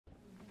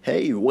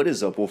Hey, what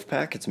is up,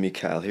 Wolfpack? It's me,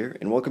 Kyle here,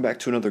 and welcome back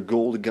to another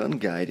gold gun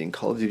guide in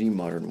Call of Duty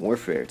Modern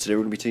Warfare. Today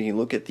we're going to be taking a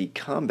look at the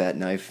combat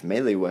knife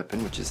melee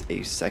weapon, which is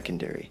a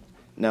secondary.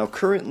 Now,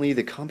 currently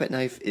the combat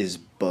knife is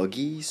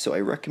buggy, so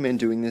I recommend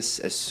doing this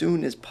as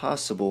soon as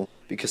possible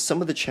because some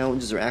of the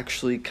challenges are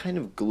actually kind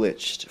of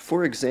glitched.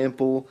 For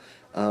example,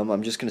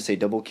 I'm just going to say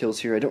double kills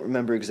here. I don't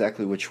remember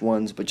exactly which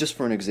ones, but just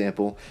for an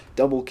example,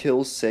 double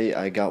kills, say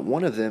I got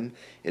one of them,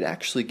 it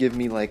actually give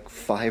me like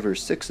 5 or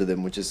 6 of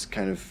them, which is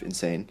kind of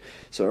insane.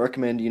 So I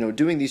recommend,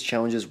 doing these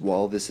challenges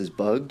while this is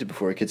bugged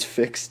before it gets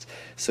fixed,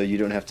 so you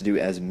don't have to do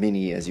as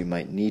many as you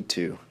might need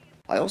to.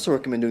 I also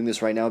recommend doing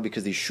this right now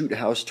because the Shoot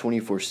House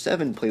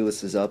 24/7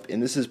 playlist is up,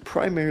 and this is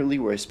primarily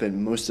where I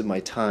spend most of my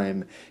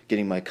time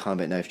getting my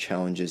combat knife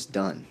challenges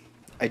done.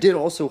 I did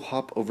also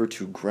hop over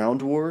to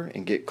Ground War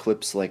and get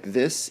clips like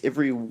this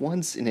every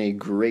once in a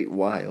great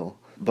while.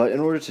 But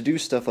in order to do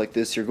stuff like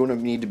this, you're going to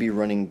need to be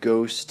running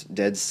Ghost,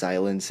 Dead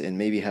Silence, and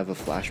maybe have a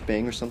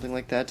flashbang or something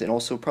like that, and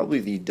also probably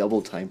the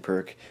double time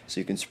perk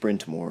so you can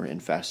sprint more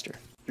and faster.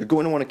 You're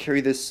going to want to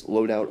carry this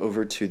loadout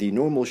over to the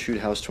normal Shoot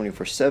House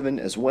 24/7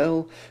 as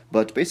well,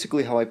 but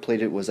basically how I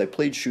played it was I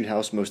played Shoot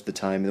House most of the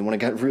time, and then when I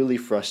got really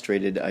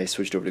frustrated I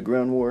switched over to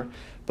Ground War.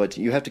 But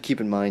you have to keep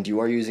in mind you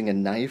are using a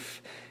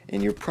knife,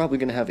 and you're probably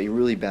going to have a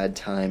really bad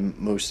time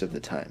most of the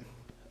time.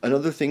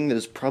 Another thing that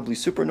is probably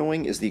super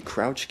annoying is the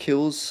crouch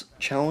kills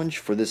challenge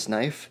for this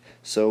knife.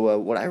 So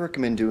what I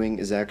recommend doing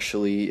is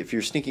actually, if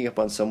you're sneaking up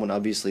on someone,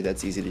 obviously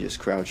that's easy to just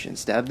crouch and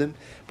stab them.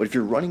 But if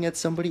you're running at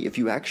somebody, if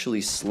you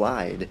actually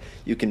slide,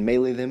 you can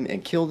melee them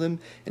and kill them,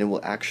 and it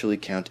will actually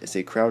count as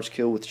a crouch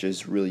kill, which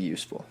is really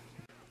useful.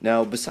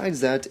 Now,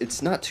 besides that,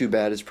 it's not too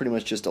bad. It's pretty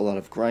much just a lot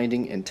of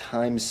grinding and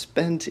time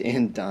spent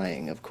and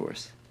dying, of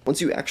course.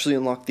 Once you actually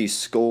unlock the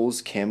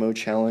Skulls camo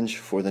challenge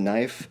for the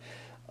knife,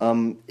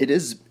 it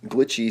is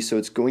glitchy, so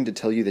it's going to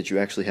tell you that you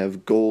actually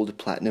have gold,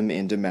 platinum,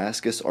 and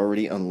Damascus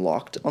already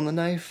unlocked on the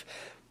knife,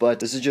 but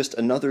this is just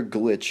another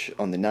glitch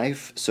on the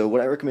knife. So what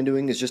I recommend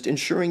doing is just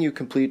ensuring you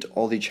complete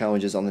all the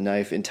challenges on the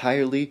knife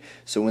entirely,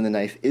 so when the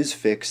knife is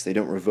fixed, they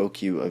don't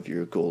revoke you of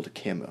your gold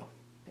camo.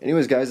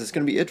 Anyways, guys, that's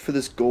going to be it for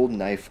this gold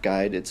knife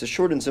guide. It's a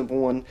short and simple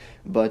one,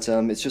 but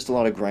it's just a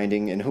lot of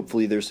grinding, and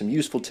hopefully there's some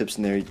useful tips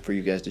in there for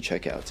you guys to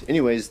check out.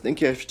 Anyways,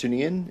 thank you guys for tuning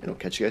in, and I'll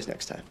catch you guys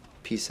next time.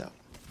 Peace out.